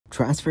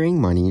Transferring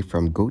money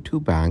from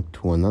GO2BANK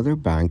to another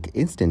bank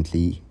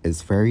instantly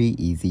is very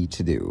easy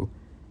to do.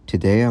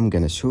 Today I'm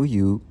going to show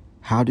you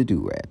how to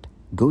do it.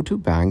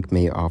 GO2BANK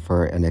may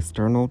offer an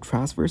external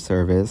transfer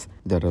service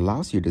that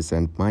allows you to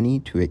send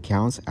money to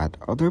accounts at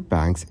other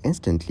banks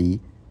instantly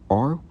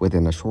or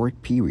within a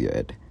short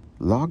period.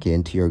 Log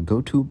into your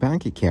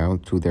GO2BANK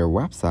account through their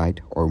website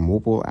or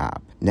mobile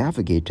app.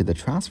 Navigate to the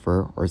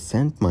Transfer or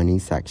Send Money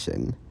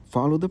section.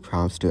 Follow the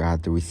prompts to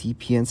add the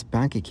recipient's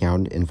bank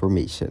account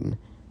information,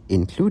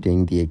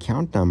 including the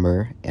account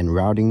number and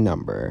routing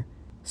number.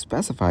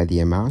 Specify the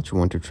amount you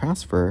want to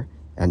transfer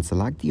and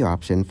select the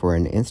option for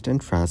an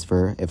instant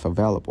transfer if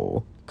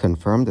available.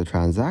 Confirm the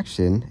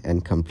transaction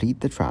and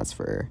complete the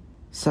transfer.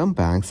 Some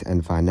banks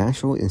and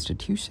financial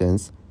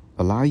institutions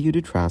allow you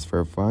to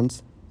transfer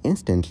funds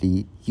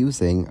instantly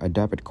using a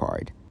debit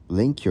card.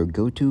 Link your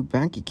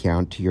GO2BANK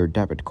account to your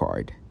debit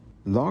card.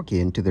 Log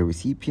in to the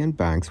recipient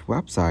bank's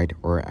website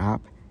or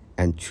app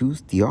and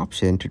choose the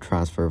option to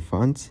transfer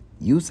funds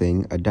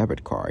using a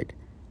debit card.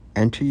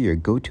 Enter your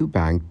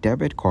GO2BANK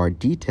debit card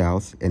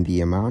details and the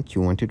amount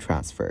you want to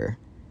transfer.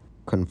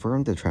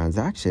 Confirm the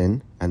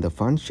transaction and the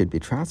funds should be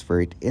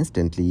transferred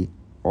instantly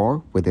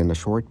or within a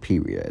short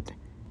period.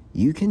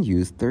 You can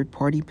use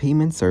third-party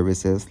payment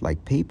services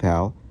like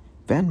PayPal,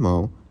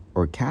 Venmo,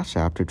 or Cash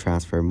App to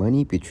transfer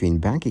money between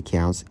bank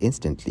accounts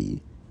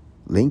instantly.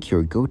 Link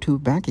your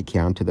GO2BANK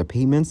account to the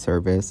payment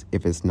service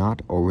if it's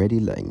not already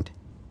linked.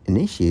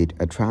 Initiate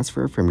a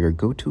transfer from your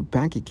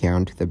GO2BANK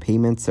account to the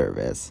payment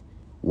service.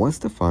 Once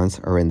the funds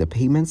are in the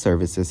payment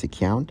services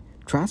account,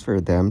 transfer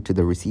them to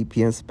the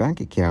recipient's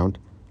bank account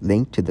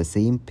linked to the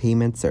same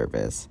payment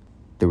service.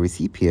 The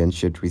recipient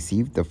should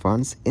receive the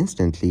funds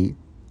instantly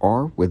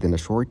or within a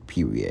short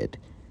period,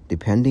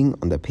 depending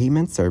on the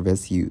payment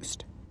service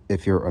used.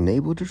 If you're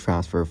unable to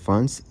transfer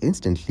funds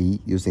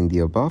instantly using the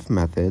above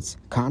methods,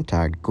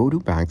 contact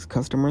GO2BANK's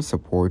customer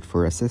support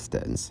for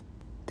assistance.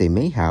 They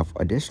may have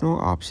additional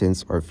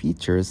options or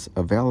features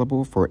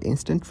available for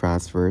instant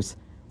transfers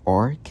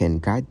or can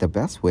guide the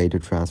best way to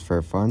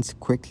transfer funds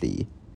quickly.